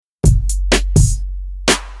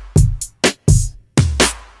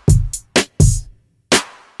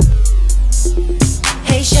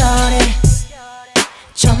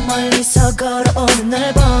걸어오는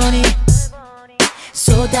널 보니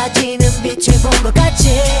쏟아지는 빛을 본 것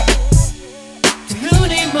같지.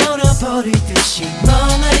 눈이 멀어버리듯이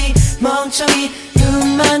멍하니 멍청이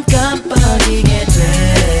눈만 깜빡이게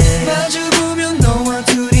돼. 마주보면 너와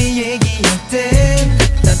둘이 얘기할 땐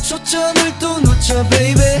난 초점을 또 놓쳐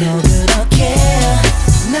baby. 너 그렇게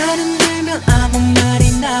나는 들면 아무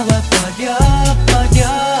말이 나와버려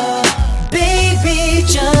Baby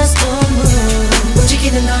just don't move.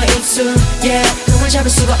 움직이는 너의 입술 yeah 꿈을 잡을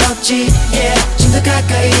수가 없지 yeah 좀 더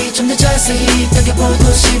가까이 좀 더 자세히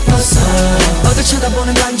당겨보고 싶어서 어딜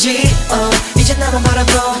쳐다보는 건지 이제 나만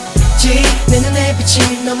바라보지. 내 눈에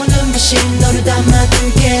비친 너무 눈부신 너를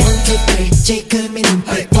담아둘게. 1, 2, 3 지금이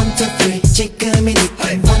눈빛 1, 2, 3 지금이 느낌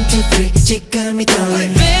 1, 2, 3 지금이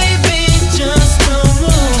떨림. Baby just don't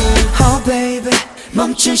move. Oh baby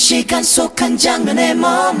멈춘 시간 속 한 장면에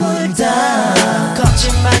머물다.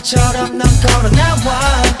 거짓말처럼 넌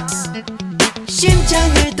걸어나와.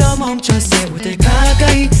 심장을 더 멈춰 세우들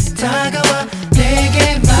가까이 다가와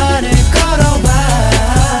내게 말을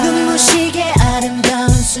걸어와. 눈부시게 아름다운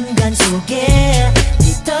순간 속에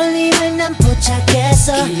네 떨림을 난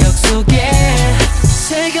포착했어. 기억 속에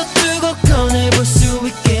새겨두고 꺼내볼 수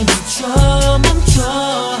있게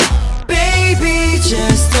멈춰 Baby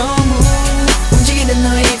just don't move. 움직이는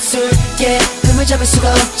너의 입술 yeah 흠을 잡을 수가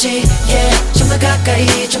없지 yeah 좀 더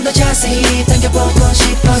가까이 좀 더 자세히 당겨보고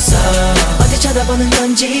싶어서 어디 쳐다보는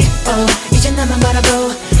건지 이제 나만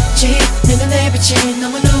바라보지. 내 눈에 비친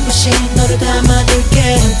너무 눈부신 너를 담아둘게.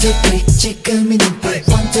 1, 2, 3 지금이 눈빛 1, 2,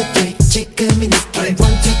 3 지금이 느낌 1, 2,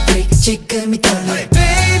 3 지금이 떨림.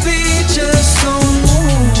 Baby just don't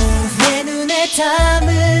move. 내 눈에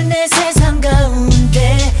담은 내 세상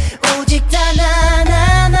가운데 오직 단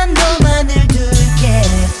하나만 너만을 둘게.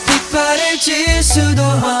 빛발을 칠 수도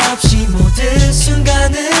없이 모든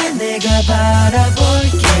순간을 내가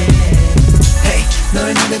바라볼게. Hey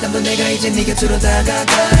너의 눈에 담던 내가 이제 네 곁으로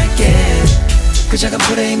다가갈게. 그 작은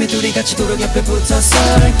프레임에 둘이 같이 도로 옆에 붙어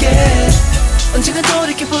설게. 언젠가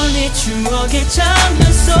돌이켜볼 네 추억의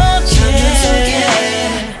장면 속에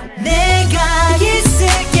내가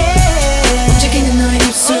있을게. 움직이는 너의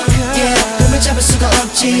입술 yeah 꿈을 잡을 수가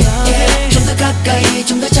없지 yeah 좀 더 가까이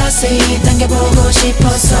좀 더 자세히 당겨보고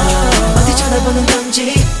싶어서 어디 쳐다보는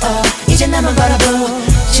건지 이제 나만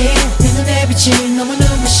바라보지. 내 눈에 비친 너무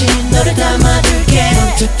눈부신 너를 담아둘게.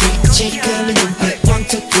 1, 2, 3 지금의 눈빛 1,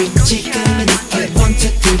 2, 3 지금의 느낌 1, 2,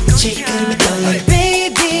 3 지금의 떨림.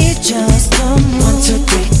 Baby just don't move. 1, 2,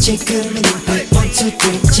 3 지금의 눈빛 1, 2,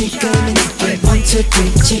 3 지금의 느낌 1, 2,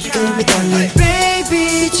 3 지금의 떨림.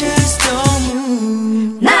 Baby just don't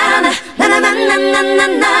move. 나나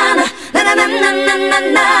나나나나나나나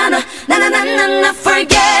나나나나나나나 나나나나나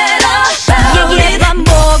forget about it. 얘기해봐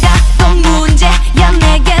뭐가 또 문제야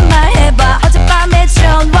내게 말해봐. 어젯밤에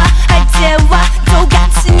전화할 때와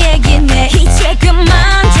똑같은 얘기네. 이제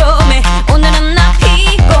그만 좀 해. 오늘은 나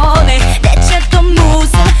피곤해. 대체 또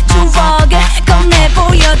무슨 추억을 꺼내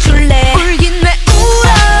보여줄래. 울긴 왜 울어.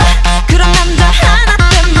 그런 남자 하나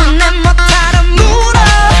때문에 못하러 물어.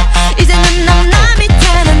 이제는 난 남이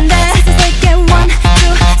되는데 세상에 1,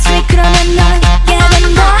 2, 3 그러면 너에게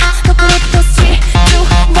된다. 거꾸로 또 3, 2, 1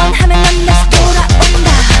 하면 난 다시 돌아온다.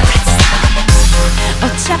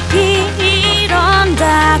 어차피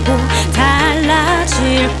이런다고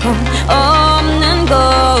달라질 건 없는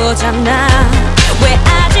거잖아. 왜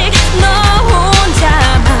아직 너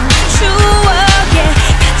혼자만 추억에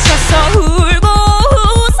갇혀서 울고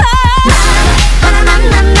웃어.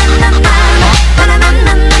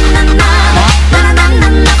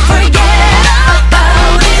 나나나나나나나나나나나나나나나 forget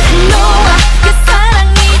about it. 너와 그 사랑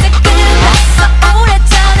이제 끝났어.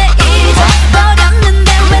 오래전에 잊어버렸는데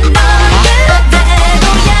왜 넌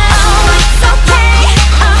그대로야. Oh it's okay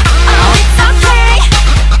oh it's okay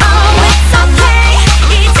oh it's okay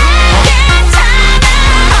이제 괜찮아.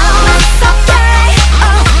 Oh it's okay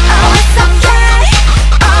oh it's okay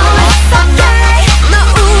oh it's okay 너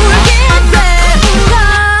울긴 왜 울어.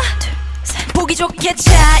 보기 좋게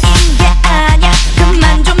차인 게 아냐.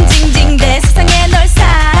 그만 좀 징징대. 세상에 널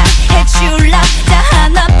사랑해줄 남자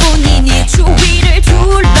하나뿐이니 주위를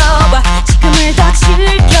둘러봐. 지금을 더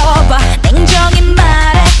즐겨봐. 냉정히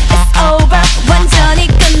말해 it's over. 완전히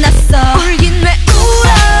끝났어. 울긴 왜 울어.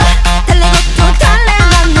 달래고 또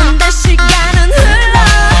달래놨는데 시간은 흘러.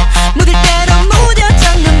 묻을 대로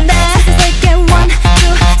무뎌졌는데 세상에 1,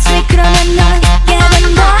 2, 3 그러면 너에게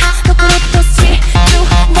된다. 거꾸로 또 3, 2, 1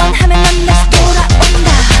 하면 난 다시 돌아온다.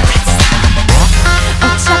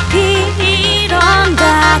 어차피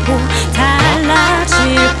이런다고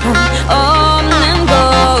달라질 건 없는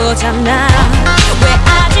거잖아. 왜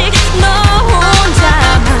아직 너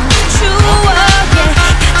혼자만 추억에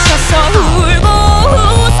갇혀서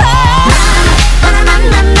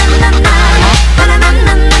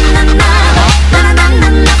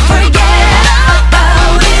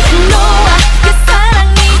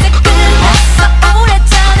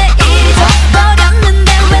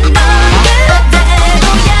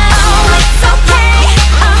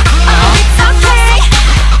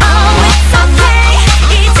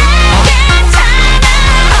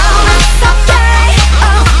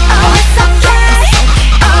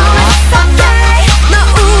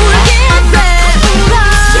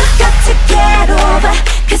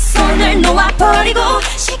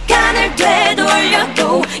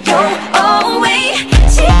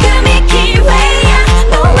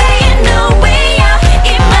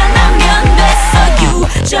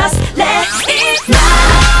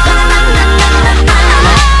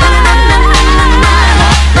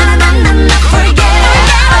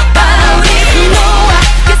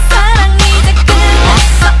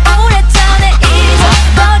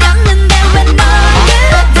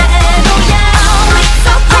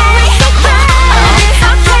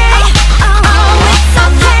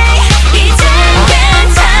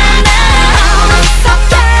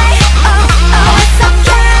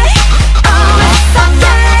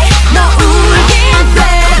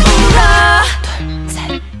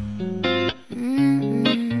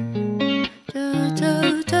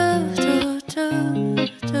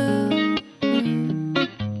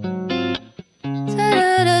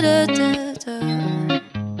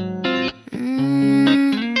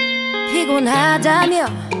피곤하다며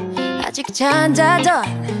아직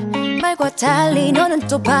잔다던 말과 달리 너는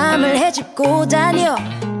또 밤을 헤집고 다녀.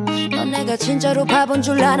 넌 내가 진짜로 바본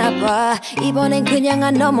줄 아나봐. 이번엔 그냥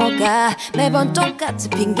안 넘어가. 매번 똑같은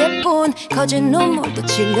핑계뿐 거짓 눈물도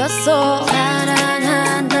질렸어.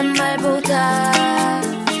 사랑한단 말보다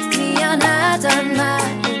미안하단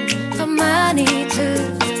말은 더 많이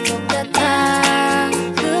듣는 것 같아.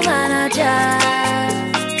 그만하자.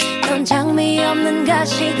 넌 장미 없는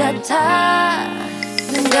가시 같아.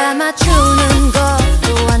 눈 감아주는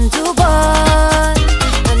것도 한두 번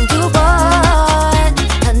한두 번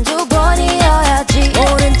한두 번이어야지.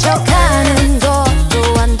 모른 척하는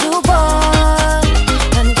것도 한두 번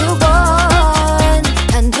한두 번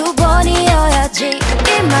한두 번이어야지.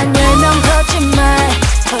 입만 열면 거짓말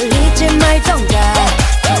걸리지 말던가.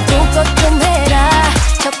 한두 것 좀 해라.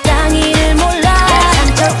 적당히를 몰라.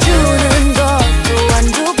 상처 주는 것도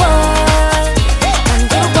한두 번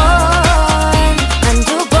한두 번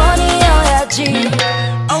한두 번이어야지.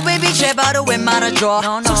 Oh baby 제발 왜 말아줘.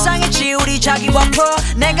 속상했지 우리 자기와 풀.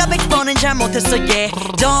 내가 100번은 잘못했어 yeah.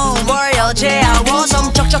 Don't worry 어제 I was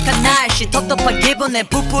척척한 날씨 텁텁한 기분에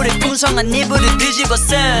부풀이 풍성한 이불을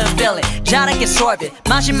뒤집었어 Feel it 잘할게 sorbet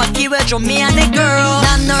마지막 기회 좀 미안해 girl.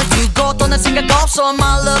 난 널 두고 떠날 생각 없어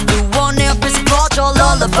My love the one 내 옆에서 꺼져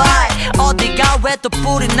lullaby. 어디가 왜 또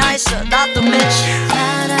불이 나 있어 나도 미치.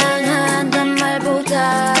 사랑한단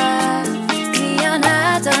말보다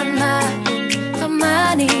미안하단 말은 더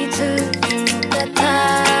많이 듣는 것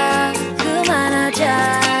같아.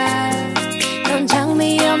 그만하자. 넌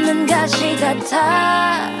장미 없는 가시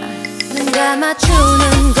같아. 눈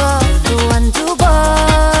감아주는 것도 한두 번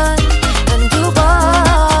한두 번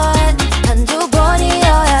한두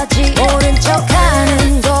번이어야지. 모른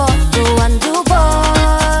척하는 것도 한두 번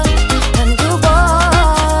한두 번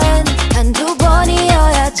한두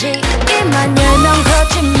번이어야지. 입만 열면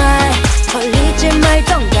거짓말 걸리지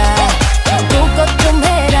말던가. 한두 것 좀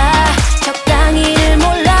해라. 적당히를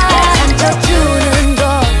몰라. 상처 주는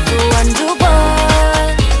것도 한두 번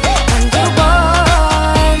한두 번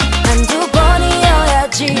한두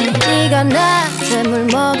번이어야지. 네가 나한테 물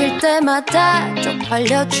먹일 때마다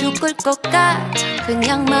쪽팔려 죽을 것 같아.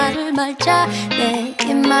 그냥 말을 말자. 내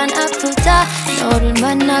입만 아프다. 너를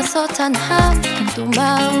만나서 단 한 번도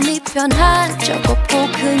마음이 변한 적 없고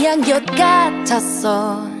그냥 엿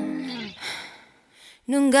같았어.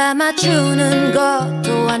 눈 감아주는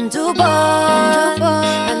것도 한두 번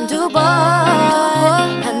한두 번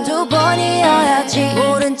한두 번이어야지.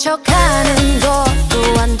 모른 척하는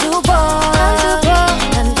것도 한두 번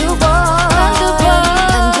한두 번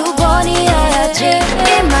한두 번이어야지.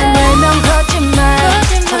 입만 열면 거짓말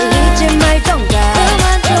걸리지 말던가.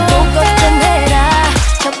 한두 것 좀 해라.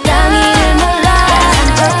 적당히를 몰라.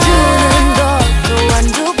 상처 주는 것도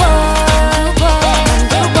한두 번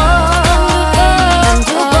한두 번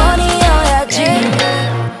한두 번이어야지.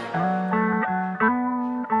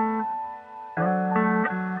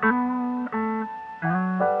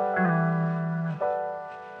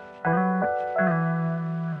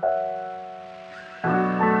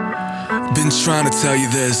 Been trying to tell you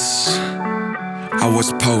this. I was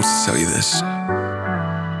supposed to tell you this.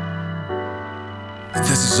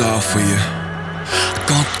 This is all for you.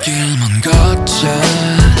 꽃길만 걷자.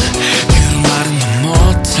 그 말은 넌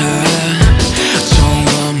못해. 좋은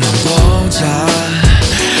것만 보자.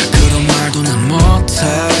 그런 말도 난 못해.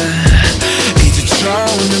 이제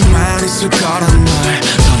좋은 말 있을 거란 말.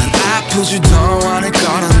 너는 아프지도 않을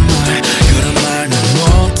거란 말. 그런 말 난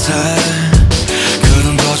못해.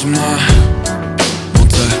 그런 거짓말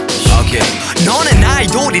못해. Okay. 너넨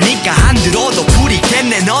아이돌이니까 안 들어도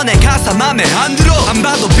부리겠네. 너네 가사 맘에 안 들어. 안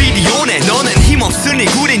봐도 비디오네. 너넨 힘없으니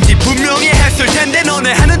구린지 분명히 했을 텐데.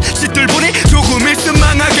 너네 하는 짓들 보니 조금 있으면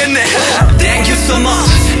망하겠네. Thank you so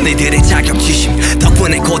much. 너희들의 자격지심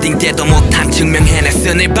덕분에 고딩 때도 못한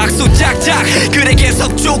증명해냈으니 박수 짝짝. 그래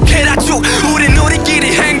계속 쭉 해라 쭉.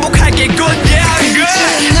 우리끼리 행복할게 good yeah good.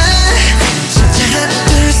 진짜 하나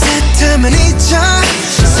둘 셋 하면 잊어.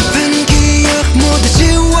 슬픈 기억 모두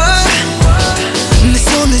지워. 내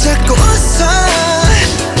손을 잡고 웃어.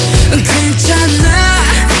 괜찮아.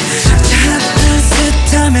 하나 둘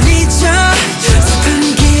셋 하면 잊어.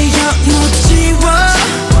 슬픈 기억 모두 지워.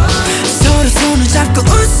 서로 손을 잡고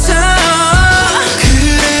웃어.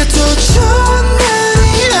 그래도 좋은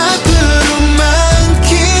날이 앞으로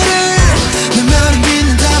많기를. 내 말을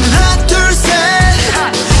믿는다면 하나 둘 셋.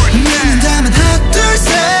 믿는다면 하나 둘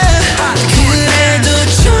셋. 그래도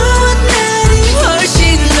좋은 날이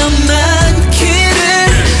훨씬 더 많기를.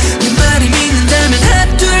 내 말을 믿는다면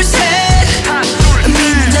하나 둘 셋.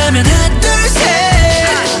 믿는다면 하나 둘 셋.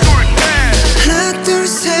 하나 둘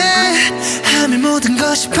셋 하면 모든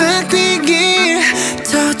것이 바뀌기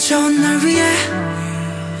좋은 날 위해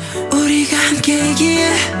우리가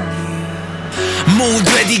함께이기에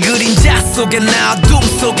모두의 네 그림자 속에 나 어둠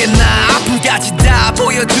속에 나 아픔까지 다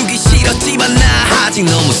보여주기 싫었지만 나 아직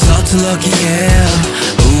너무 서툴렀기에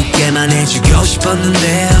웃게만 해주고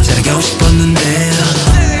싶었는데 잘하고 싶었는데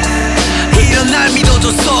이런 날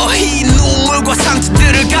믿어줬어 이 눈물과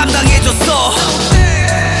상처들을 감당해줬어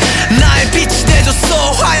나의 빛이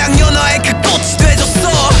돼줬어 화양연화의 그 꽃이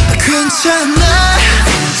돼줬어 괜찮아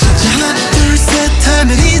하나 둘 셋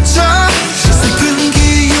하면 잊어 슬픈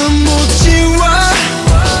기억 모두 지워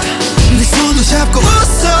내 손을 잡고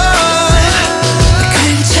웃어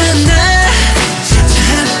괜찮아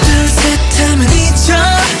하나 둘 셋 하면 잊어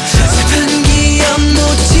슬픈 기억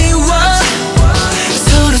모두 지워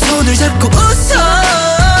서로 손을 잡고 웃어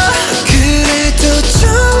그래도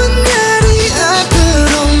좋은 날이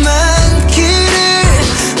앞으로 많기를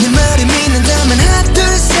내 말을 믿는다면 하나 둘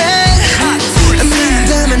셋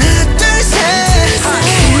믿는다면 하나 둘 셋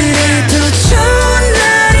그래도 좋은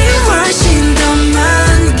날이 훨씬 더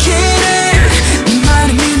많기를 내 말을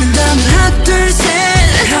믿는다면 하나 둘 셋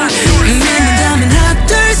믿는다면 하나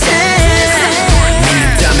둘 셋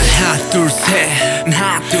믿는다면 하나 둘셋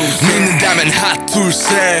하나 둘셋 믿는다면 하나 둘셋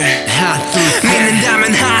하나 둘셋 믿는다면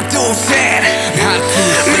하나 둘셋 하나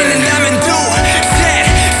둘셋 믿는다면 둘셋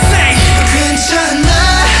괜찮아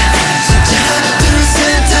하나 둘 셋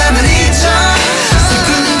하면 잊어 슬픈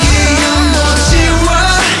기억 모두 지워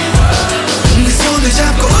내 손을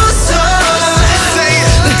잡고 웃어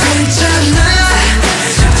괜찮아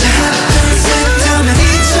하나 둘 셋 하면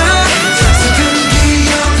잊어 슬픈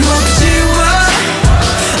기억 모두 지워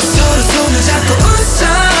서로 손을 잡고 웃어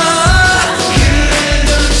그래도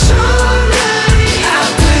좋은 날이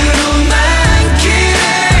앞으로 많기를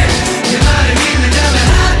내 말을 믿는다면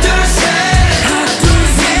하나 둘 셋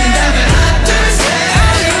믿는다면 하나 둘 셋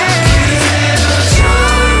그래도 좋은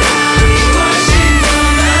날이 훨씬 더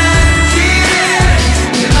많기를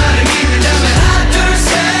내 말을 믿는다면 하나 둘 셋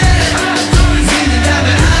믿는다면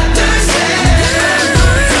하나 둘 셋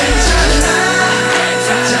괜찮아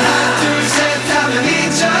하나 둘 셋 하면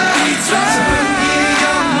잊어 슬픈 기억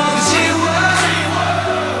모두 지워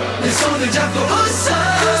내 손을 잡고 웃어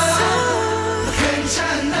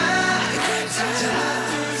괜찮아 하나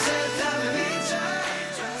둘 셋 하면 잊어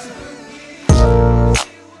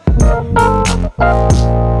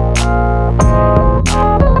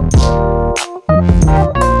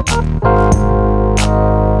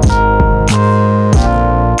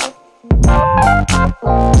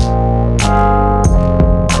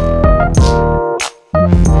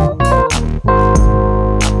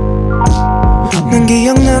난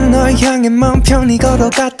기억나 널 향해 마음 편히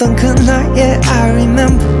걸어갔던 그날 yeah I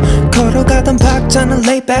remember 걸어가던 박자는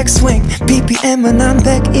layback swing BPM은 한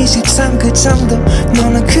 123 그 정도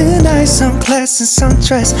너는 그날 선글라스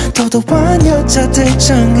선드레스 도도한 여자들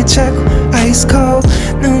중에 최고 ice cold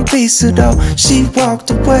눈빛으로 she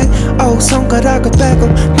walked away oh 손가락을 빼고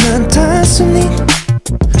난 단순히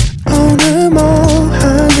오늘 뭐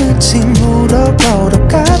하는지 물어보러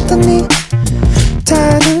갔더니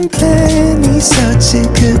다른 플랜이 있었지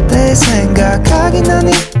그때 생각하기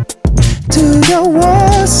나니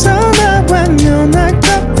두려워서 나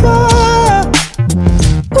외면할까봐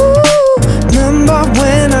Remember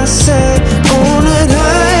when I said 오늘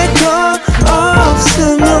할 거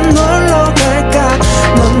없으면 놀러 갈까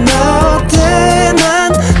넌 나 어때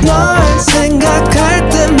난 널 생각할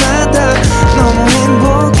때마다 너무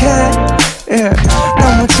행복해 yeah,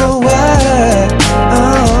 너무 좋아해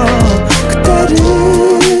그때를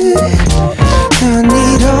난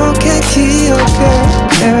이렇게 기억해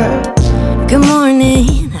yeah. Good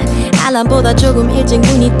morning 알람보다 조금 일찍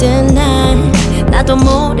눈이 뜬 날 나도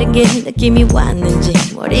모르게 느낌이 왔는지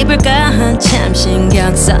뭘 입을까 한참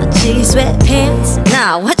신경 썼지 Sweatpants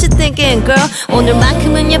Now what you thinking girl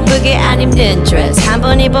오늘만큼은 예쁘게 안 입는 드레스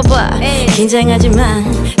한번 입어봐 긴장하지만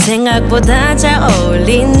생각보다 잘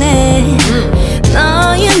어울리네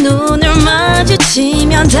너의 눈을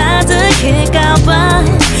마주치면 다득할까봐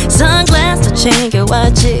선글라스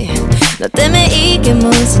챙겨왔지 너 때문에 이게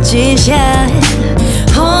무슨 짓이야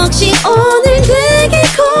혹시 오늘 내게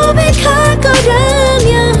고백할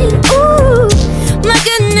거라면 Ooh, my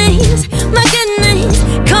goodness, my goodness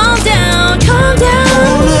Calm down, calm down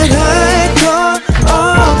오늘 할 거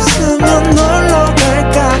없으면 놀러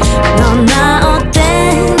갈까 넌 나 어때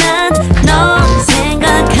난 너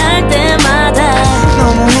생각할 때마다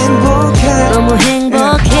너무 행복해 너무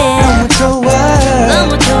행복해 너무 좋아해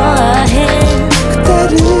너무 좋아해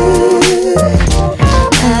그때를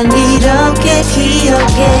난 이렇게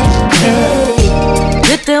기억해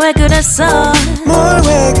그때 왜 그랬어 뭘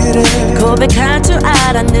왜 그래 고백할 줄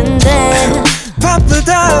알았는데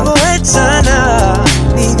바쁘다고 했잖아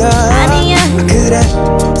네가 아니야 그래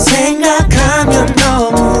생각하면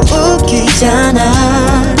너무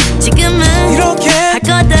웃기잖아 지금은 이렇게 할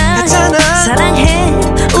거다 했잖아 사랑해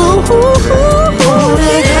우후후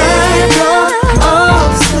오래 갈 거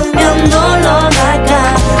없으면 놀러 갈까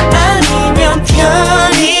아니면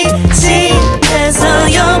편히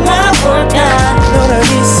집에서 영화 볼까 너랑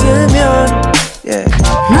있으면 yeah.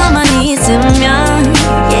 너만 있으면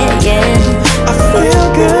yeah, yeah. I feel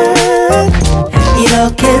good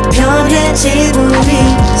이렇게 편해진 우리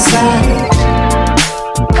사이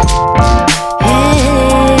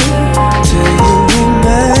Hey, Do you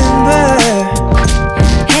remember?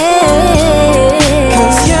 hey.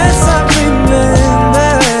 'Cause yes I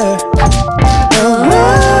remember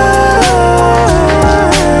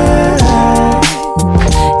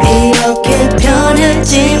이렇게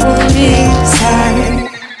편해진 우리 사이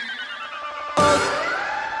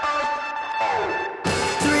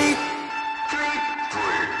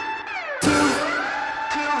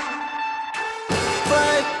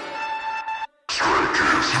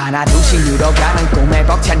하나 둘씩 늘어가는 꿈에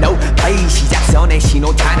벅찬 no play 시작선에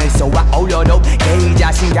신호탄을 쏘아 올려도 개의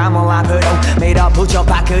자신감을 앞으로 밀어붙여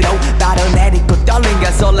밖으로 발을 내딛고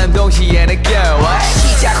떨림과 설렘 동시에 느껴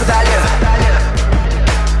시작 후 달려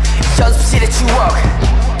연습실의 추억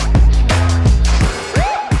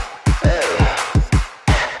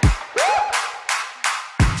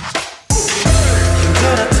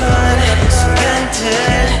힘들었던 순간들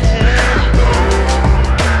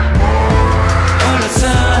홀로선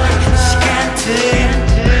시간들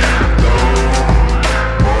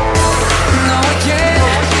너에게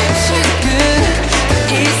지금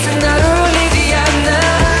있은 나를 울리지 않아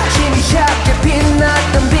희미하게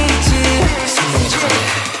빛났던 빛이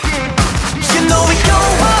You know we go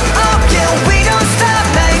up, yeah we don't stop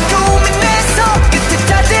나의 꿈이 내 손끝에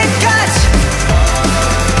닿을 때까지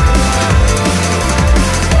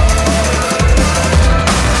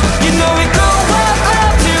You know we go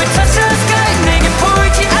up till we touch the sky 내게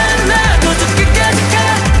보이지 않아 너도 끝까지 가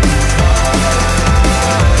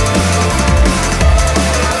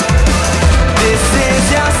This is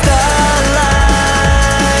your starlight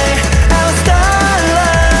Our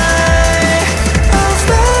starlight Our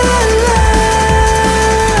starlight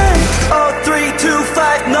 4, 3,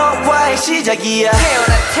 2, 5 너와의 시작이야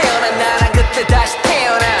태어나 나랑 그때 다시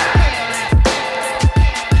태어나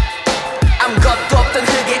아무것도 없던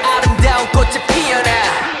흙에 아름다운 꽃이 피어나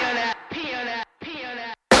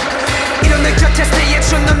이런 내 곁에 stay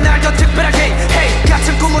at you 넌 날 더 특별하게 hey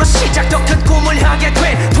같은 꿈으로 시작 더 큰 꿈을 향해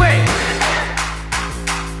돼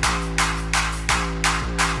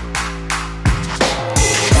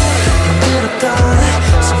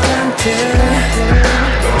힘들었던 순간들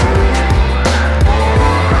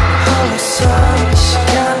홀로서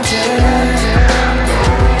시간들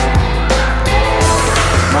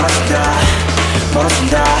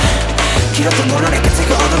멀어진다 길었던 노련의 끝에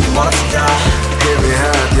그 어둠이 멀어진다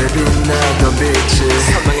희미하게 빛나던 빛이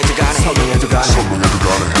선명해져가네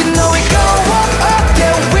You know we go up,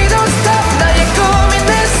 yeah we don't stop 나의 꿈이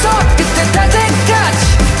내 손끝에 닿을 때까지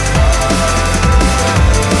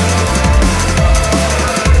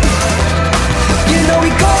You know we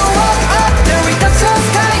go up, then we touch the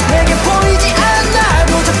sky 내게 보이지 않아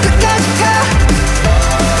너도 끝까지 가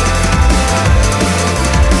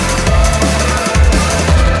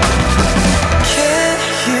Can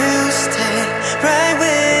you stay right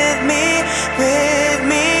with me,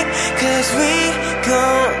 'cause we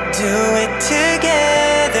gon' do it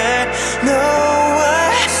together, no way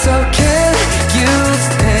So can you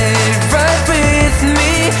stay right with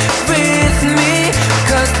me,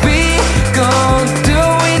 'cause we gon' do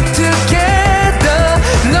it together,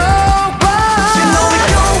 no way You know we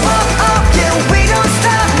go up, yeah we don't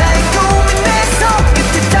stop 나의 꿈이 내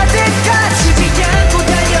손끝에 닿을 때까지 지지 않고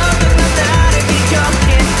달려도 난 나를 기억해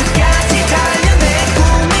끝까지 달려 내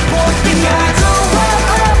꿈이 보이면 You go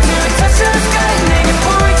up, till we touch the sky 내게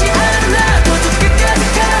보이지 않아 너도 끝까지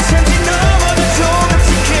가 잠시 넘어도 조금씩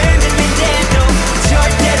흔들린데도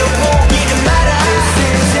절대로 포기를 마라 This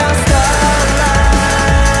is your starlight,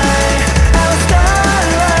 our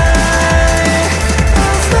starlight,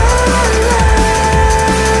 our starlight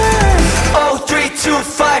 4, 3,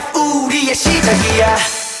 2, 5 우리의 시작이야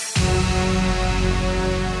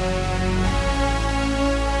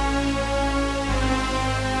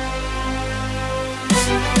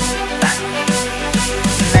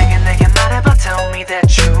내게 말해봐 tell me that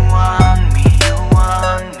you want me you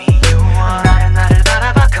want me you want 나를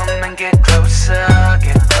바라봐 come and get closer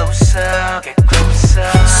get closer get closer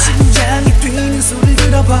심장이 뛰는 소리를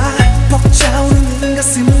들어봐 벅차오르는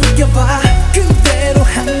가슴을 느껴봐 그대로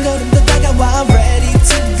한 걸음 더 다가와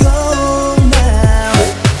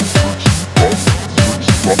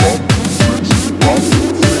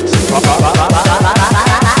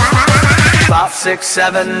 6,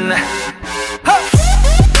 7. Huh.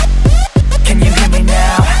 Can you hear me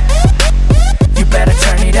now? You better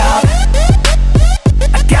turn it up.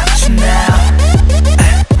 I got you now.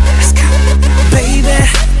 Let's go. Baby,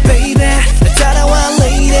 baby, 날 따라와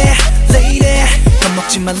lady, lady.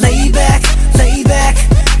 겁먹지마 lay back, lay back.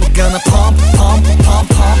 We're gonna pump, pump, pump,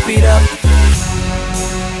 pump it up.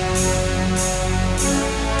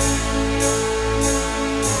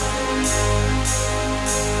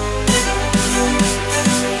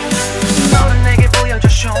 너는 내게 보여줘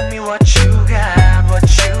show me what you got, what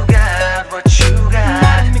you got, what you got.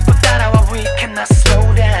 나를 믿고 따라와 we cannot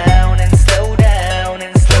slow down and slow down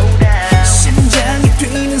and slow down. 심장이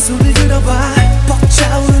뛰는 소리를 들어봐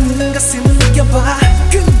벅차오르는 가슴을 느껴봐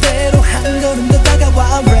그대로 한 걸음 더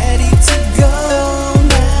다가와 ready to go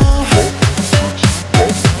now.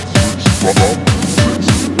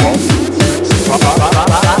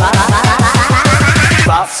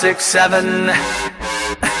 5, 6, 7.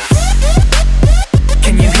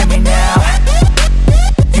 Can you hear me now?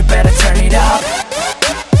 You better turn it up.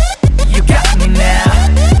 You got me now.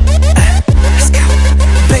 Let's go.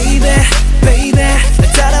 Baby, baby,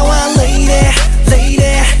 날 따라와 lady,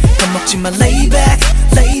 lady. 겁먹지마 lay back,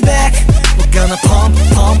 lay back. We're gonna pump,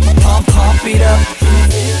 pump, pump, pump it up.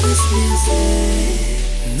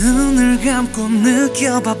 눈을 감고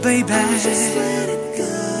느껴봐 baby.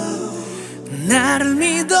 나를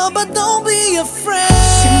믿어봐 don't be afraid.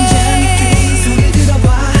 심장이 뛰는 소리 들어봐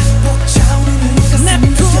벅차오르는 가슴을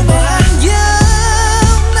느껴봐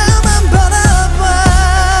나만 바라봐.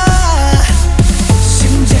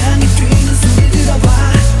 심장이 뛰는 소리 들어봐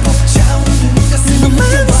벅차오르는 가슴을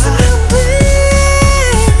느껴봐.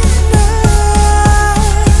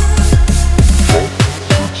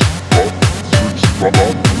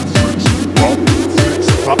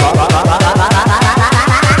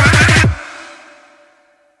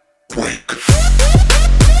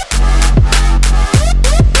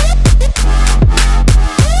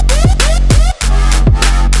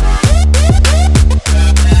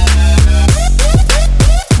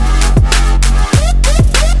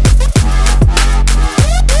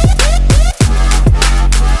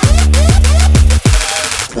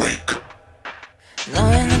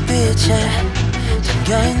 너의 눈빛에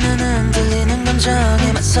잠겨있는 흔들리는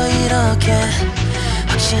감정에 맞서 이렇게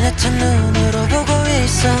확신했던 눈으로 보고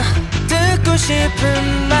있어. 듣고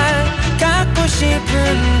싶은 말 갖고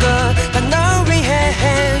싶은 것 다 널 위해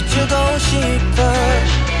해주고 싶어.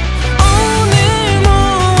 오늘 뭐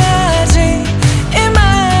하지 이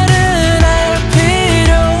말은 할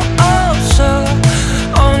필요 없어.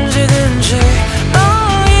 언제든지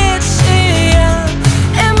너의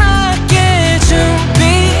취향에 맞게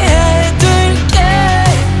준비해둘게.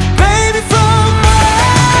 Baby from A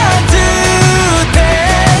to Z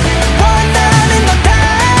원하는 건 다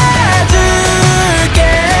줄게.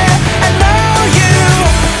 I know you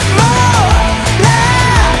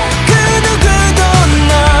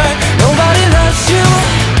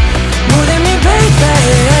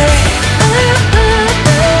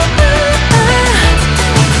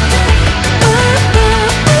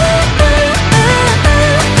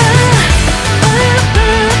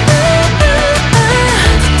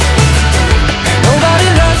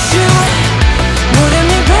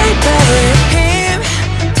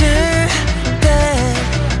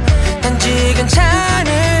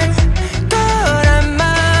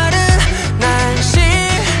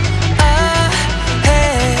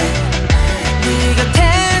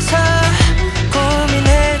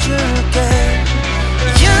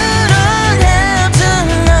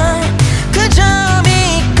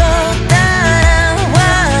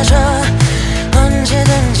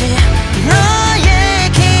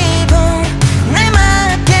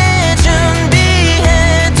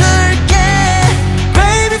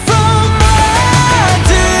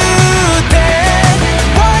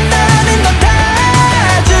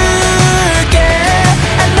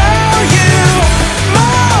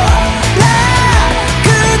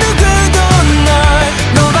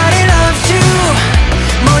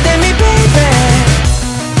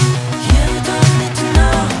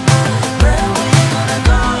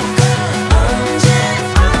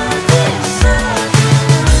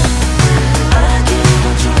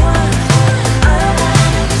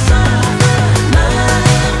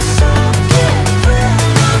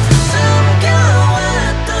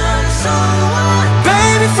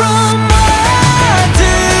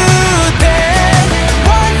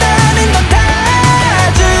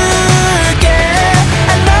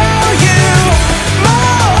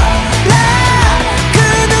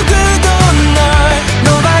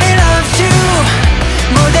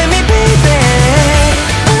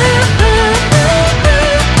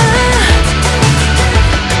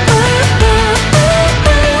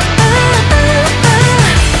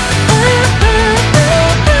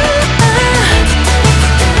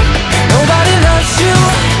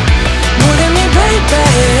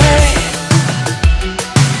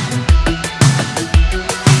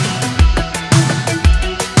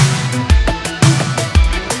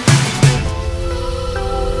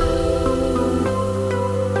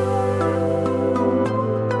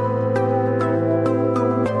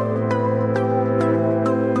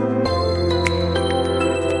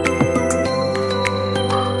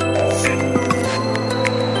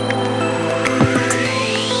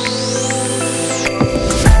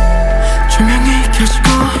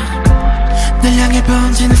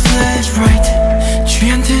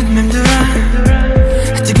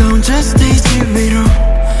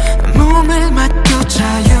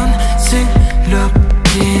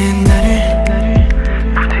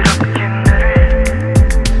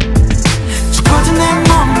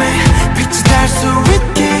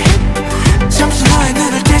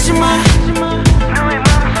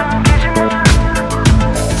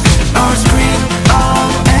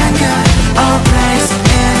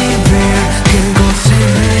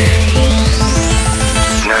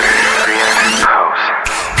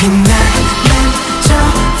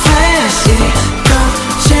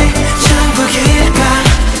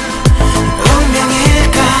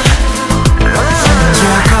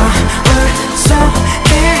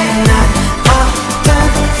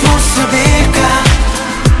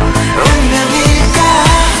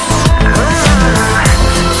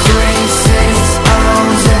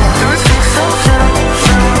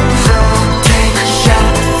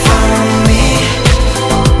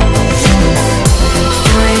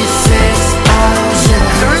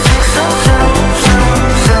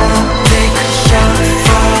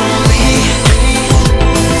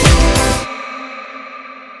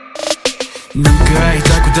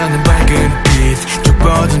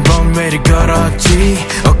고개를 걸었지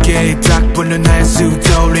어깨에 딱 붙는 나의 쑥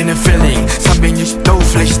떠올리는 feeling 360도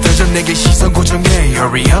플래시 터져 내게 시선 고정해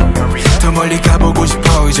Hurry up 더 멀리 가보고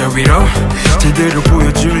싶어 저 위로 제대로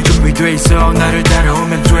보여줄 준비돼 있어 나를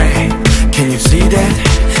따라오면 돼 Can you see that?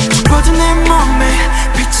 좁아진 내 몸에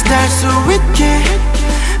빛이 달 수 있게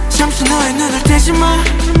잠시 너의 눈을 떼지 마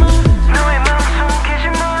너의 마음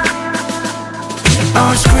숨기지 마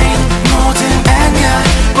Our screen 모든 안개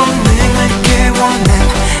본능을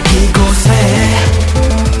깨워낸 이곳에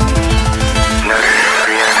너를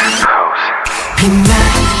위한 pose 빛나는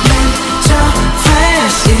저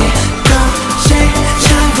flash 이곳이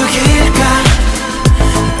천국일까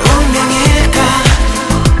운명일까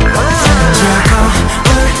저 거울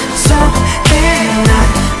속에 난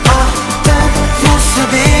어떤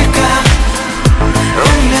모습일까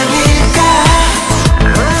운명일까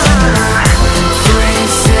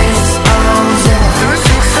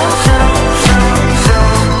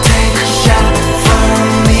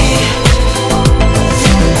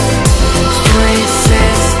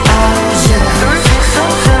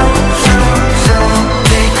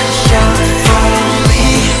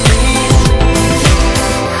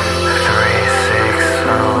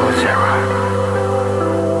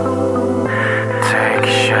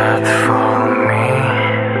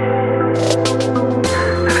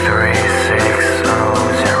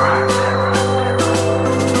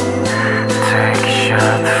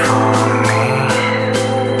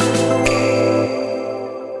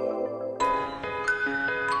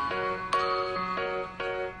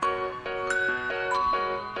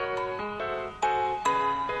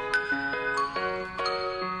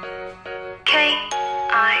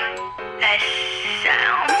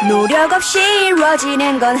노력 없이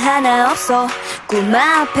이루어지는 건 하나 없어 꿈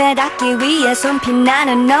앞에 닿기 위해선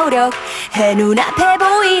빛나는 노력 해 눈앞에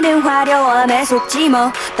보이는 화려함에 속지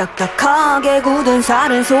뭐 딱딱하게 굳은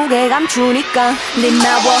살은 속에 감추니까 네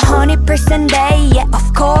나와 100% day yeah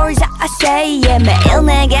of course I say yeah 매일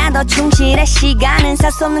내게 더 충실해 시간은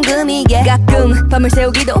살 수 없는 금이게 가끔 밤을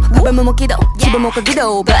새우기도 밥을 못 먹기도 집을 못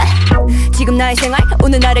가기도 but 지금 나의 생활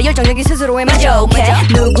오늘 나를 열정적인 스스로에 만족해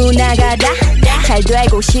누구나가 다 잘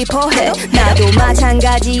되고 싶어해 나도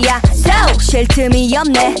마찬가지야 so 쉴 틈이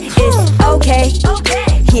없네 It's okay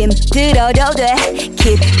힘들어도 돼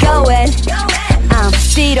Keep going I'm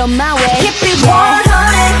still on my way Keep it 100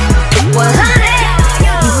 100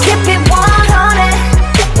 Keep it 100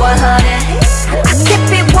 100 I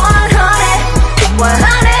keep it 100 100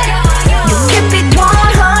 You keep it 100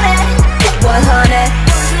 100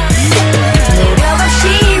 노력 없이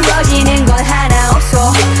이루어지는 건 하나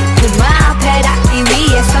없어 꿈 앞에 닿기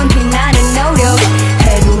위해선 빛나는 노력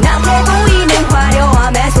해 눈앞에 보이는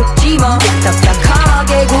화려함에 속지 마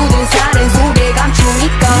딱딱하게 굳은 살은 속에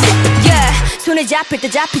감추니까 yeah 손에 잡힐 때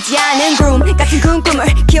잡히지 않은 groom 같은 큰 꿈을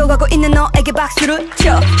키워가고 있는 너에게 박수를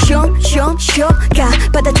쳐 쉬엄쉬엄쉬엄가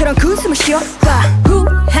바다처럼 큰 숨을 쉬어봐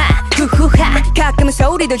후하 후후하 가끔은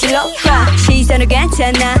소리도 질러 시선을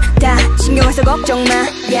괜찮아 다 신경 써서 걱정 마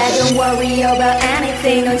Yeah don't worry about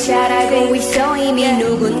anything 넌 잘 알고 있어 이미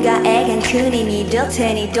누군가에겐 큰 힘이 될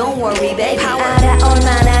테니 Don't worry baby 알아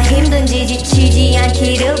얼마나 힘든지 지치지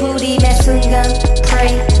않기를 우리 매 순간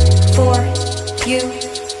Pray for you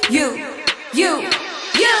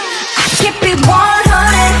I keep it 100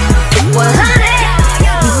 100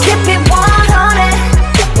 You keep it 100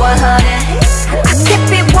 100 I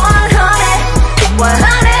keep it 100 100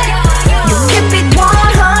 You keep it 100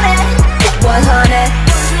 100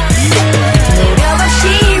 노력 없이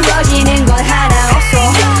이루어지는 건 하나 없어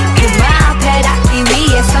그 앞에 닿기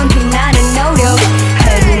위해선 빛나는 노력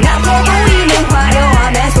해 눈앞에 보이는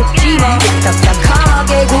화려함에 속지 마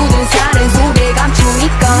딱딱하게 굳은 살은 속에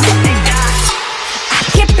감추니까 I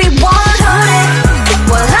keep it 100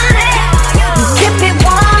 100 You keep it 100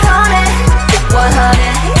 100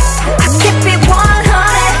 I keep it 100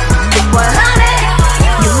 100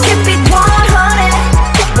 You keep it 100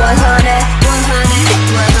 100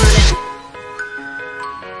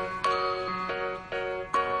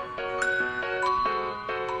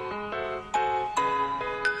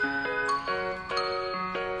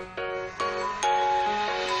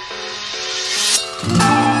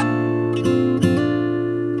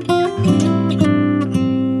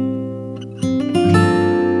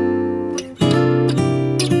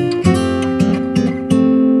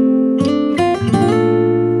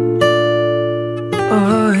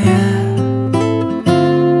 Oh yeah.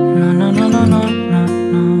 No, no, no, no, no, no,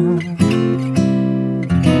 no.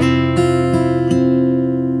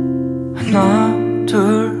 하나,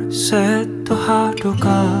 둘, 셋, 또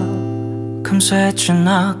하루가 금세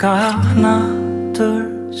지나가. 하나,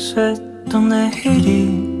 둘, 셋, 또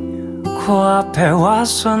내일이 코앞에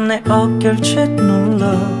와서 내 어깨를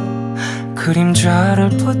짓눌러 그림자를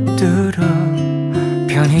붙들어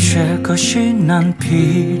편히 쉴 것이 난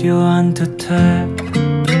필요한 듯해.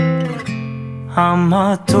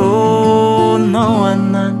 아마도 너와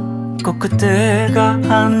난 꼭 그때가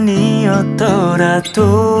아니었더라도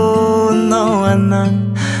너와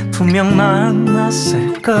난 분명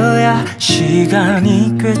만났을 거야.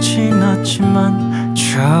 시간이 꽤 지났지만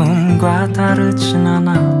처음과 다르진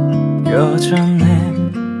않아. 여전히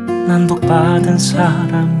난 복받은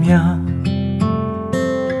사람이야.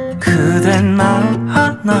 그대 날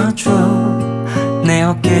안아줘 내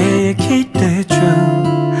어깨에 기대줘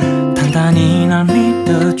단단히 날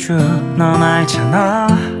믿어줘. 넌 알잖아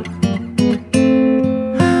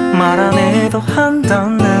말 안 해도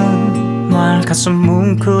한다는 말 가슴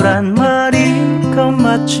뭉클한 말인 건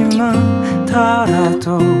맞지만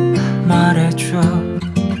달아도 말해줘.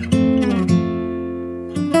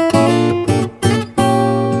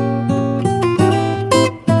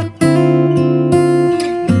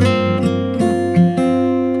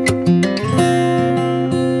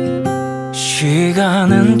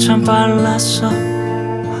 시간은 참 빨랐어.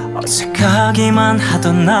 어색하기만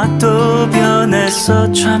하던 나 또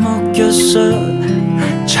변했어. 참 웃겼어.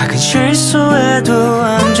 작은 실수에도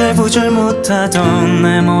안절부절 못하던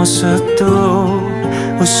내 모습도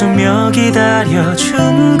웃으며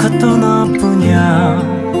기다려준 것도 너뿐이야.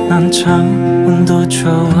 난 참 운도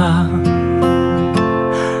좋아.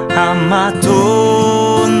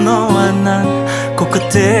 아마도 너와 난 꼭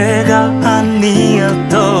그때가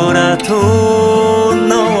아니었더라도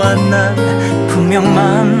너와 난 분명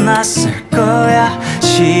만났을 거야.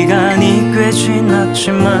 시간이 꽤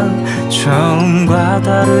지났지만 처음과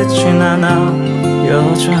다르진 않아.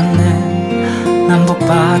 여전히 난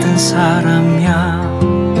복받은 사람이야.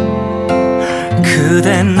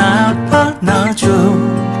 그대 날 안아줘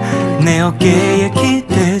내 어깨에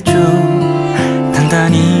기대줘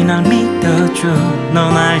단단히 날 믿어줘.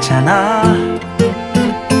 넌 알잖아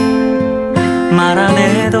말 안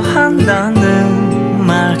해도 한다는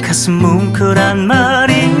말 가슴 뭉클한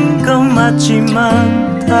말인 건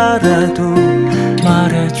맞지만 달아도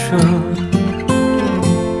말해줘.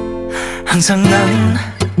 항상 난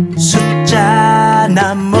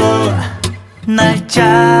숫자나 뭐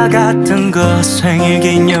날짜 같은 거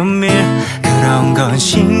생일기념일 그런 건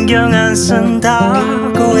신경 안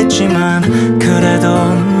쓴다고 했지만 그래도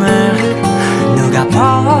오늘 누가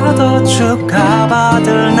봐도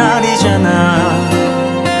축하받을 날이잖아.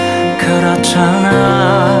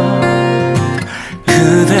 그렇잖아.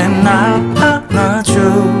 그대 날 안아줘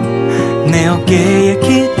내 어깨에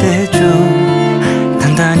기대줘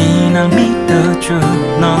단단히 날 믿어줘.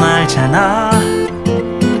 넌 알잖아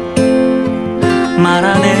말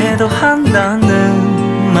안 해도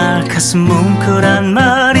한다는 말 가슴 뭉클한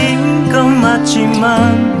말인 건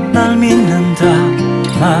맞지만 날 믿는다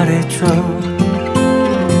말해줘.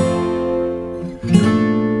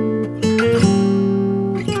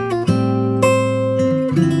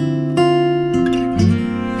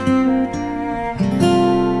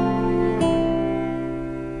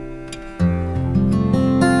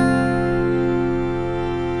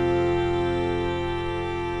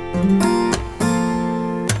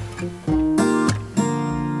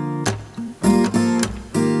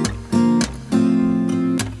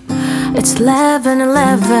 It's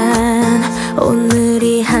 11:11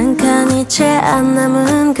 오늘이 한 칸이 채 안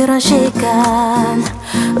남은 그런 시간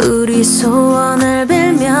우리 소원을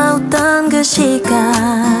빌며 웃던 그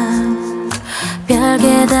시간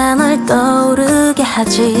별게 다 널 떠오르게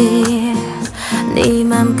하지. 네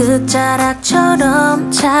맘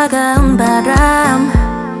끝자락처럼 차가운 바람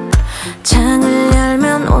창을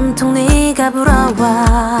열면 온통 네가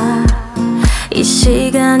불어와. 이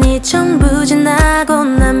시간이 전부 지나고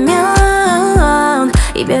나면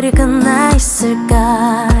이별이 끝나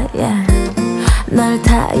있을까. yeah. 널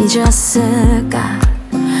다 잊었을까.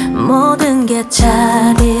 모든 게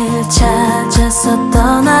자리를 찾아서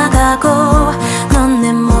떠나가고 넌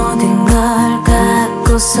내 모든 걸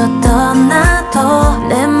갖고서 떠나도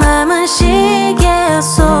내 맘은 시계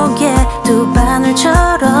속에 두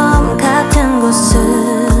바늘처럼 같은 곳을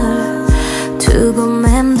두고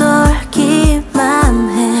맴돌기만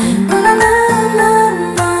해.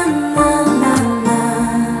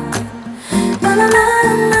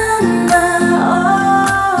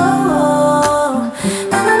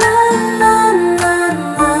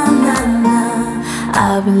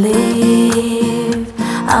 I believe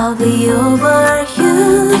I'll be over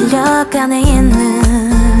you. 달력 안에 있는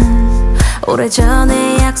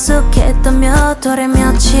오래전에 약속했던 몇 월의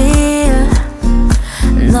며칠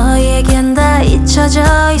너에겐 다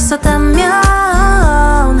잊혀져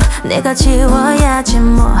있었다면 내가 지워야지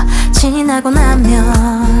뭐 지나고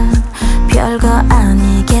나면 별거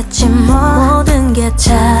아니겠지 뭐 모든 게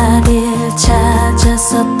자리를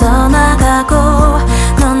찾아서 떠나가고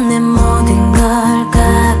넌 내 모든 걸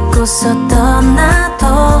갖고서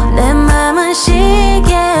떠나도 내 맘은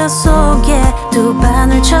시계 속에 두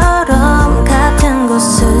바늘처럼 같은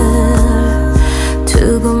곳을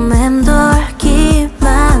두고 맴돌기만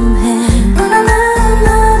해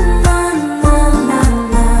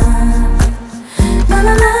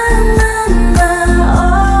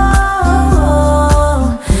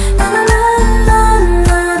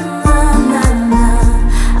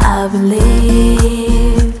I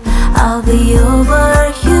believe I'll be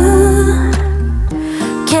over you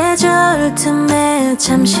계절 틈에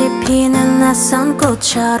잠시 피는 낯선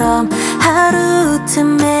꽃처럼 하루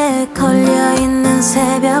틈에 걸려있는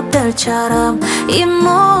새벽별처럼 이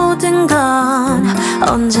모든 건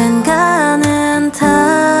언젠가는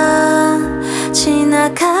다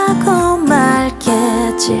지나가고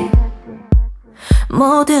말겠지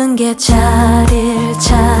모든 게 자리를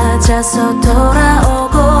찾아서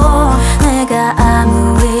돌아오고 내가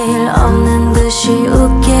아무 일 없는 듯이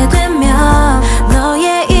웃게 되면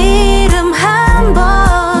너의 이름 한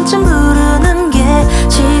번쯤 부르는 게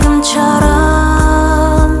지금처럼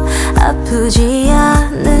아프지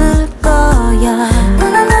않을 거야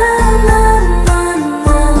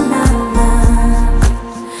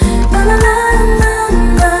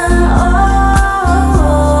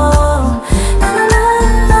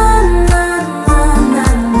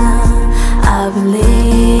I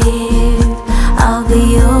believe I'll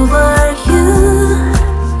be over you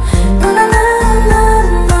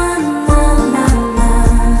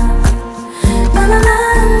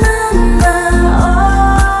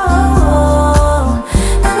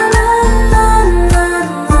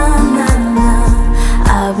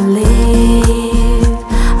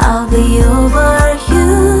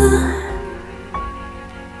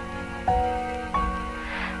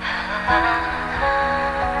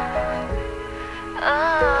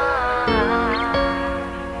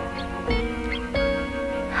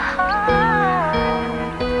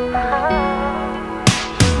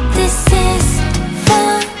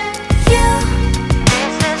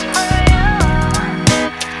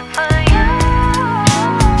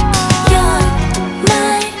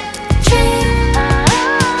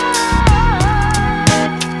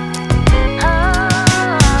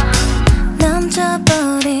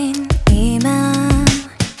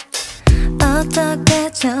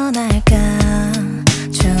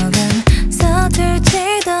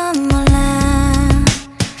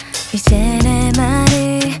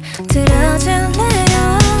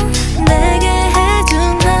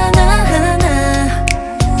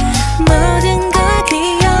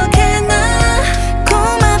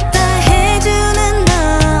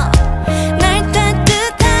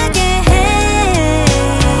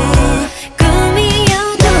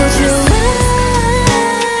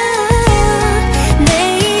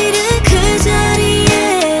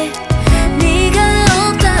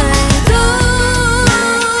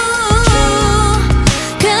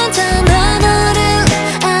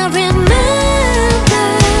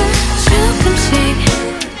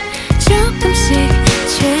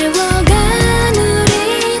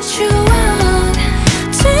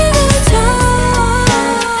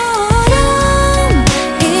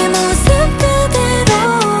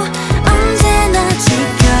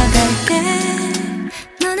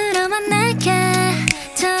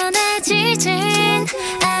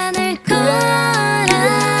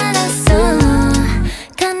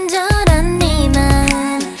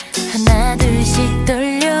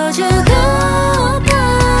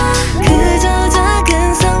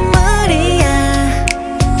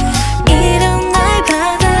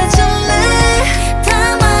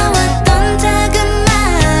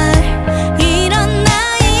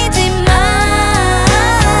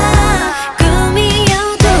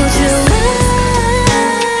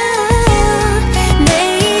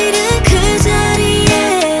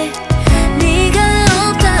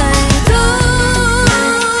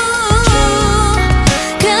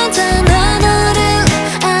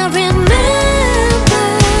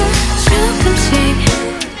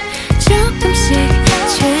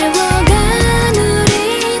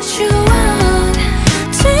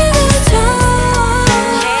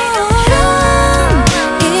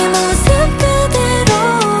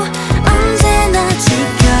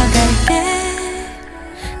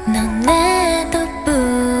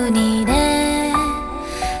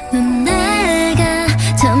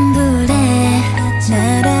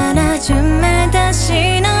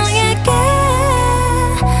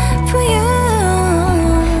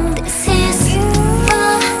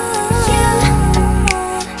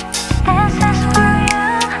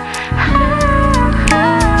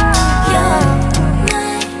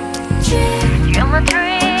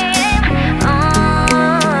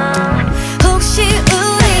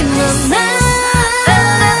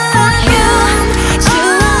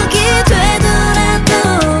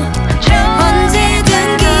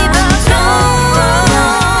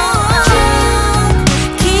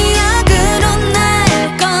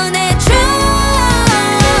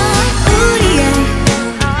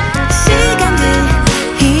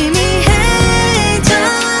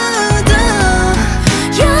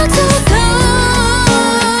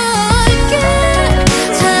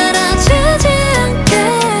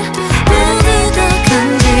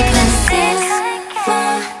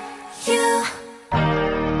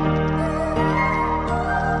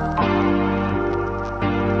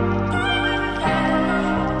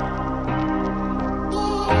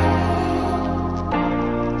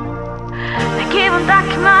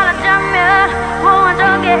말하자면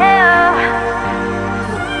몽환적이에요.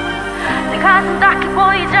 내 가슴 딱히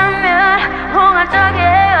보이자면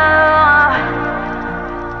몽환적이에요.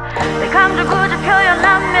 내 감정 굳이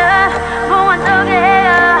표현하면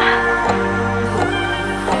몽환적이에요.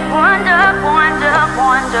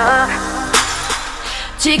 몽환적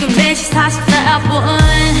지금 4시 44분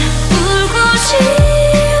울고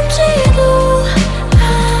싶지도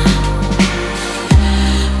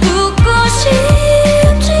웃고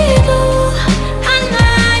싶지도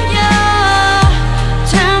않아요.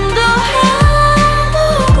 잠도 안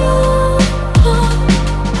오고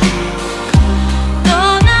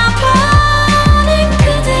떠나버린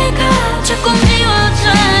그대가 자꾸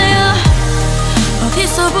미워져요.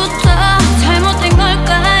 어디서부터 잘못된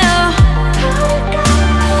걸까요?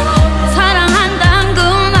 사랑한다는 그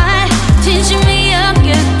말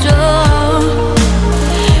진심이었겠죠.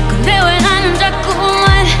 근데 왜 나는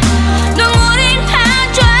자꾸만 눈물이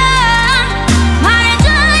나죠?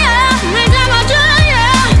 말해줘요, 날 잡아줘요,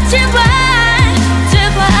 제발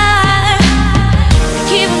제발.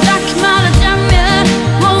 기분 좋게 말하자면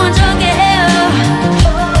몽환적이에요.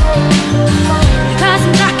 내 가슴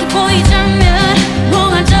작게 보이자면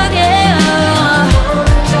몽환적이에요.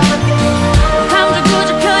 감정 굳이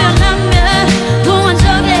표현하면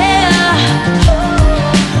몽환적이에요.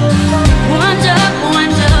 몽환적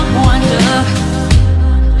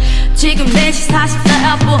지금 4시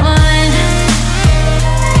 44분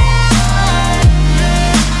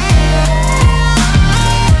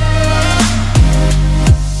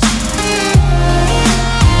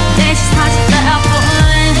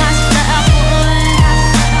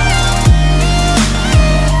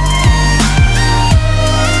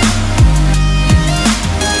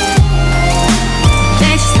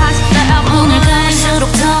 4시 44분 오늘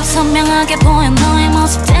갈수록 더 선명하게 보여. 너의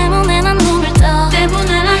모습 때문에 난 눈을 떠.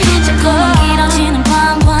 자꾸만 길어지는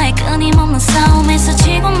밤과의 끊임없는 싸움에서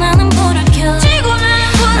지고 나는 불을 켜.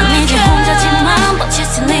 난 이제 혼자지만 But you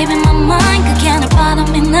still live in my mind. 그게 날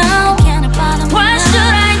바람이 now. What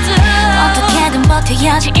should I do? 어떻게든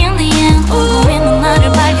버텨야지 in the end. 울고 있는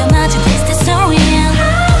나를 발견하지 This the story end.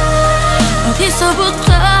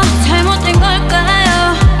 어디서부터 잘못된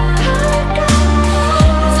걸까요?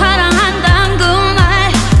 사랑한다는 그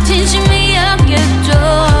말 진심이었겠죠.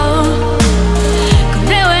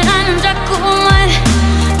 근데 왜 나는 자꾸만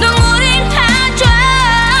눈물이 나죠?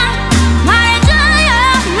 말해줘요,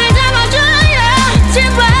 날 잡아줘요,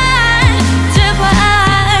 제발 제발.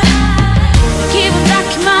 기분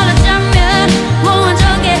좋게 말하자면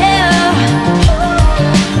몽환적이에요.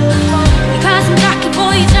 내 가슴 작게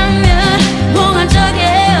보이자면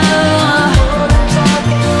몽환적이에요.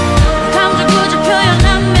 감정 굳이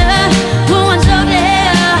표현하면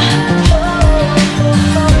몽환적이에요.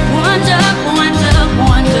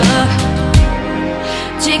 몽환적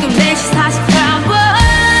지금 4시 44분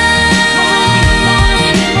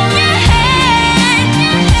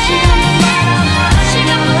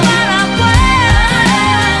시간만 바라봐.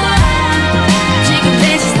 지금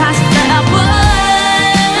 4시 44분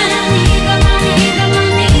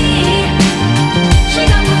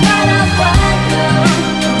시간만 바라봐.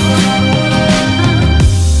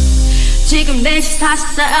 지금 4시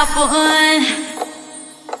 44분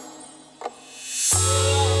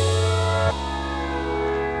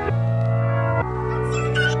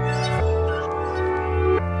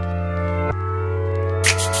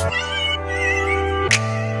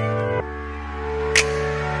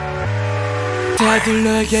다들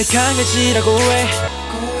너에게 강해지라고 해.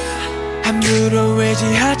 함부로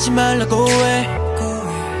외지하지 말라고 해.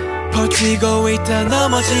 버티고 있다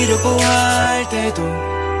넘어지려고 할 때도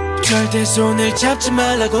절대 손을 잡지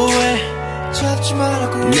말라고 해.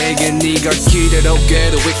 내게 네가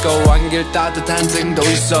기대롭게도 있고 안길 따뜻한 등도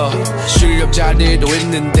있어. 실력 자리도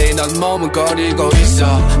있는데 넌 머뭇거리고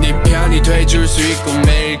있어. 네 편이 돼줄 수 있고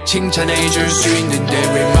매일 칭찬해줄 수 있는데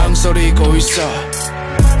왜 망설이고 있어.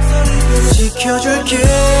 지켜줄게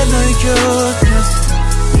너의 곁에서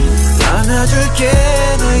안아줄게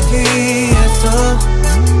너의 뒤에서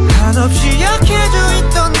한없이 약해져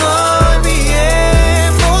있던 널 위해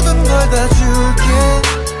모든 걸 다 줄게.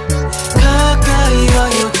 가까이 와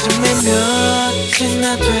요즘에 몇이나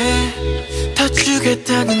돼. 더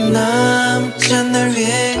주겠다는 남자 널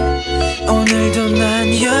위해 오늘도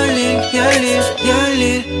난 열일 해.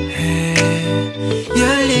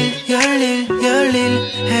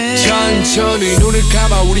 천천히 눈을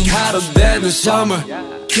감아 우린 하루 되는 summer.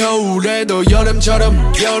 겨울에도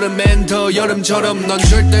여름처럼 여름엔 더 여름처럼. 넌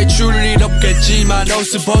절대 줄 일 없겠지만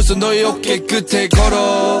옷을 벗어 너의 어깨 끝에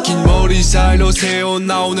걸어. 긴 머리 사이로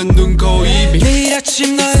새어나오는 눈, 코, 입이 매일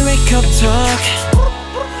아침 너의 wake up talk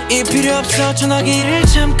이 필요 없어 전화기를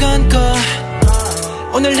잠깐 꺼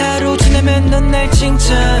오늘 하루 지나면 넌 날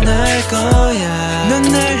칭찬할 거야 넌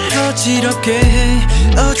날 어지럽게 해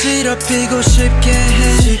어지럽히고 싶게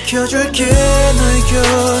해 지켜줄게 너의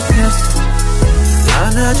곁에서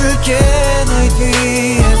안아줄게 너의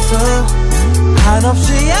뒤에서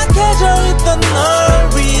한없이 약해져 있던 널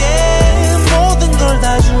위해 모든 걸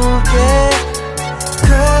다 줄게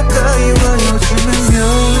가까이 와 요즘은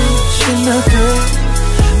몇이나 돼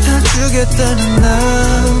다 주겠다는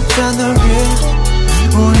남자 널 위해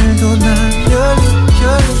오늘도 난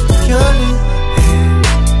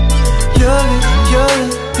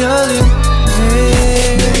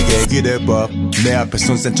내게 기대봐 내 앞에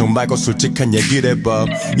손센 척 말고 솔직한 얘기를 해봐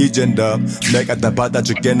이젠 다 내가 다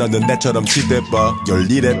받아줄게 너는 내처럼 기대봐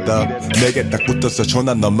열일했다 내게 딱 붙어서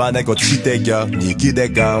전화 너만의 거치대야 네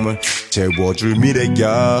기대감을 채워줄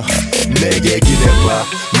미래야 내게 기대봐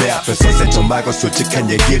내 앞에 손센 척 말고 솔직한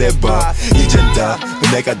얘기를 해봐 이젠 다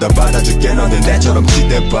내가 다 받아줄게 너는 내처럼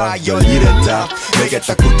기대봐 열일했다 내게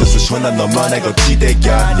딱 붙어서 전화 너만의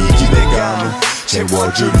거치대야 네 기대감을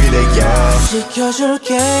채워줄 미래야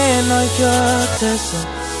지켜줄게 너의 곁에서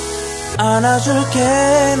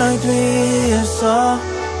안아줄게 너의 뒤에서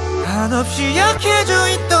한없이 약해져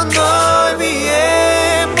있던 널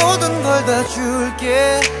위해 모든 걸 다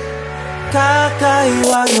줄게 가까이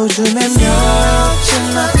와 요즘엔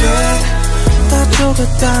몇이나 돼다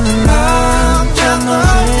주겠다는 남자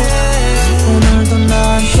너지 오늘도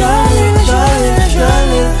난 별일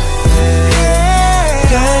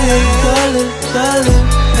darling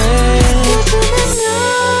요즘엔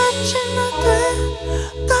몇이나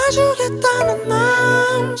돼다 주겠다는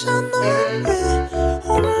남자 너의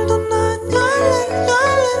오늘도 난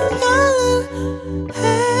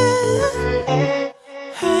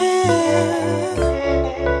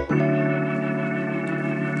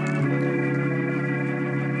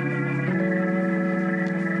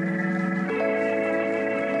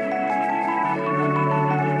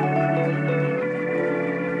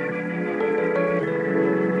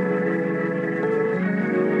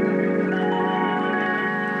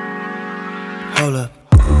Hold up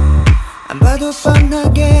안 봐도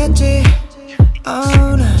뻔하겠지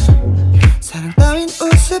Oh 나 사랑 따윈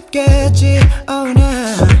우습겠지 Oh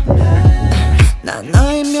난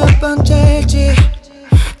너의 몇 번째일지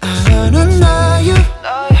I wanna know you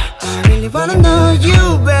I really wanna know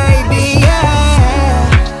you baby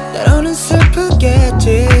yeah 때로는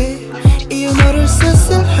슬프겠지 이 유머를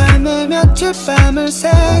쓸쓸함에 며칠 밤을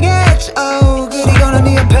새겠지 Oh 그리고 난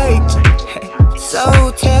네 옆에 있지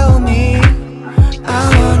So tell me I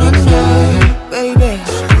wanna know, baby.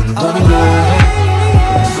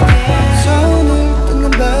 손을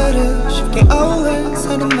뜯는 버릇 쉽게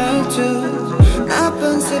오해하는 말투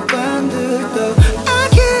나쁜 습관들도 I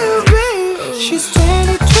can't breathe. She's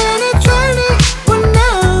 20, 20, 20. What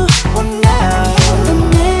now? What now?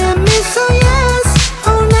 내 미소 yes,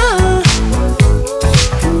 oh no.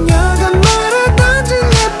 그녀가 뭐라든지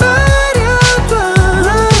내버려둬.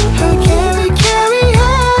 Her carry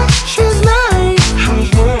her, she's mine.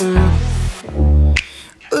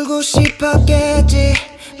 울고 싶었겠지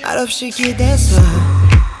말없이 기대서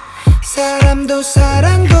사람도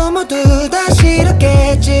사랑도 모두 다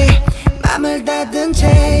싫었겠지 맘을 닫은 채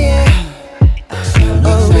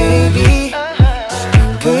Oh baby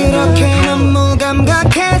그렇게 너무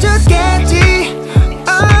감각해졌겠지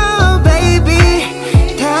Oh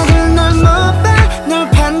baby 다들 널 못 봐 널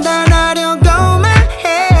판단하려고만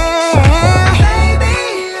해 Baby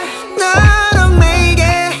너로 매게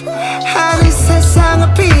하늘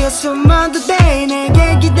세상을 피해서 모두 돼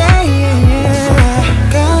내게 기대해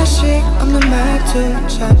가식 없는 말투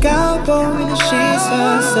차가워 보이는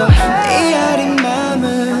시선 속 네 어린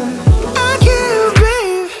맘은 I can't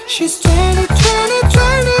breathe She's 20, 20,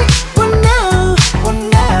 20 What now? What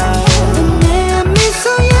now? 내 미소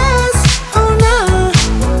yes, oh no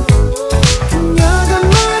그녀가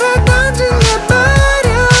뭐라든지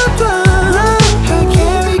내버려둬 Her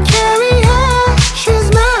carry her, she's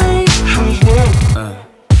mine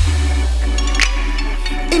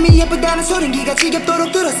이미 예쁘다는 소린 기가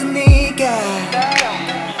지겹도록 들었으니까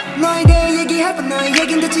너에 대해 얘기할 뻔 너의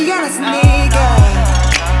얘긴 듣지 않았으니까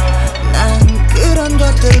난 그런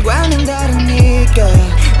것들과는 다르니까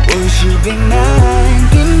Would you be mine,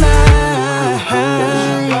 be mine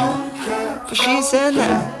But she said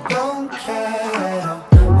no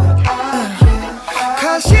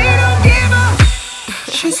Cause she don't give up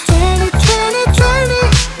She's 20, 20,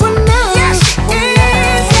 20 What now? Yeah, she is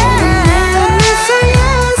yeah. So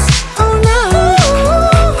yes, oh no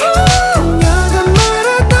그녀가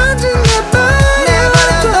뭐라든지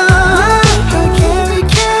내버려둬 Her carry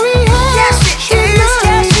her Yeah, she is,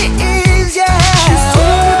 yeah, she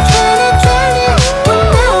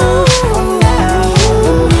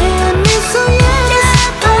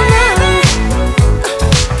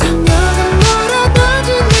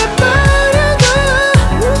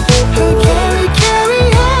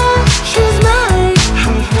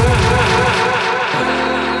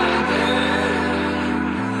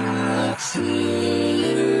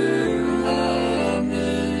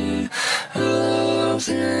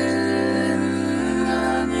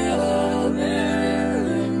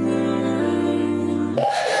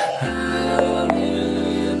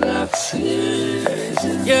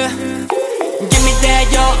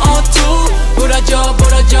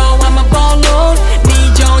불어줘 I'm a balloon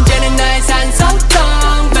네 존재는 나의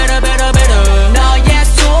산소통 Better better better 너의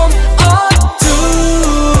숨 어두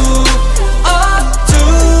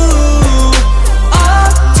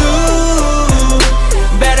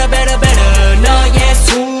Better better better 너의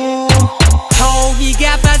숨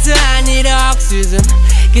호기가 파스 아니라 옥시즌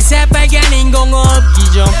그 새빨간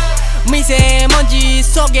인공호흡기 좀 미세먼지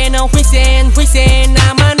속에는 휘센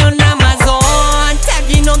남아는 아마존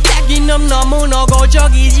타기놈 너무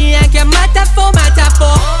노골적이지 않게 맡아보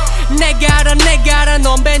내가라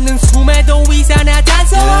넌 뱉는 숨에도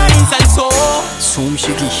이산화탄소 아닌 산소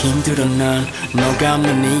숨쉬기 힘들어 난 너가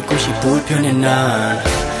없는 이곳이 불편해 난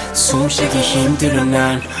숨쉬기 힘들어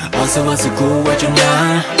난 어서 구해줘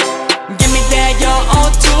난 Give me that your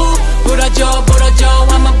O2 불어줘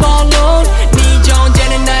I'm a balloon 네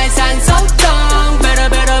존재는 나의 산소통 Better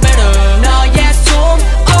better better 너의 숨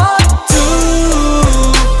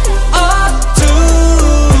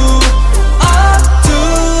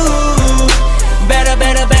Better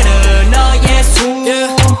better better 너의 숨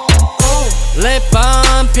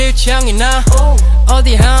랩밤 필창이 나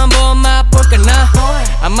어디 한번 맛볼까 나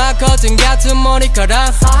아마 커튼 같은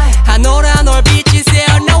머리카락 하노란 얼빛이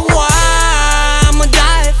새어나와 I'ma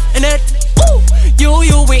dive in it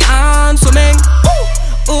유유히 I'm swimming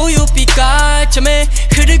우유빛깔 참에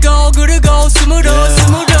흐르고 숨으로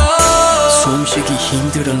숨쉬기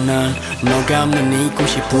힘들어 난 너가 없는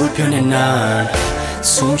이곳이 불편해 난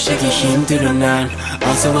숨쉬기 힘들어 난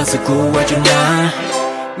어서 구해줘 난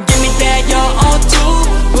Give me that your O2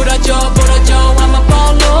 불어줘 I'm a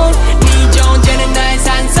balloon 네 존재는 나의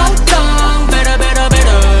산소통 Better better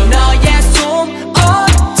better 너의 숨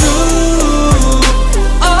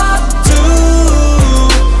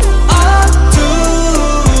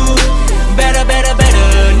Better better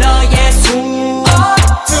better 너의 숨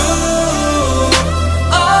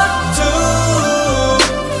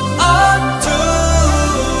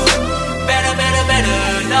Better better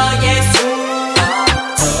better 너의 숨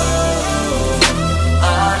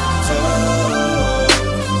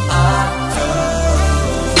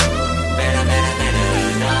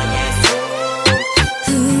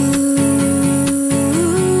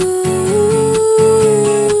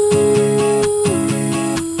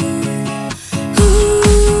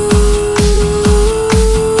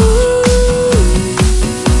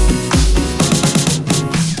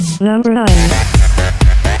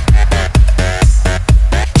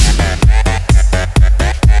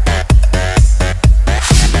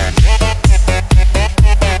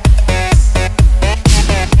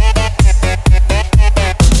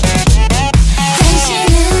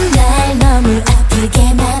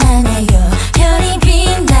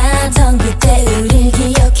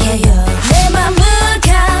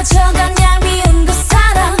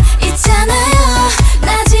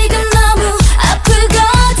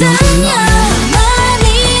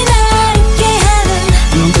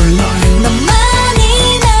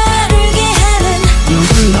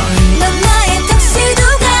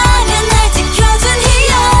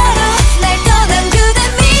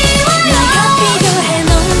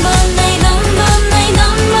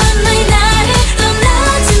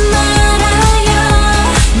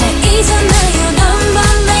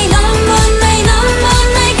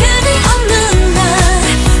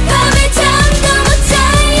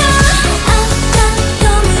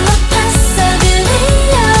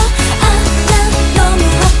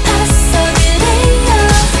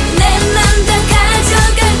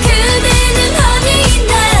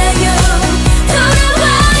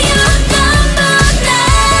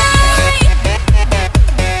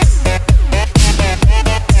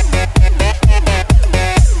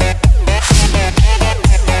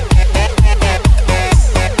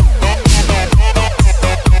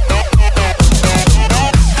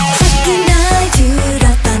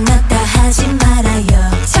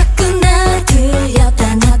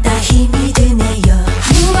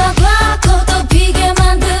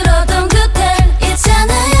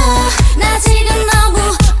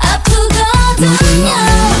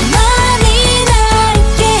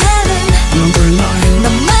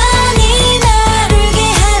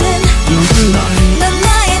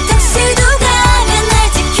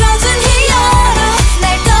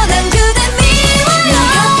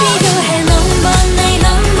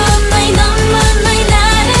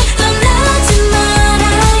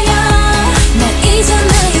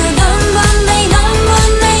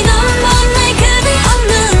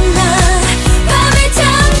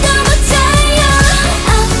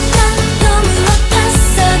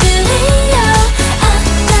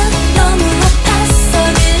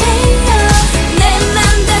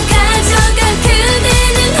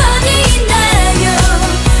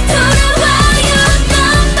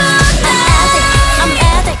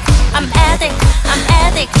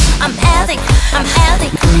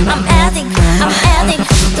I'm addict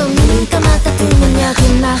또 눈 감았다 뜨면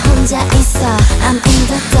여기 나 혼자 있어 I'm in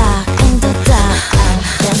the dark in the dark I'm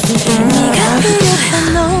dancing 네가 필요해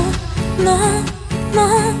no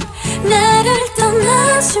나를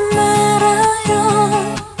떠나지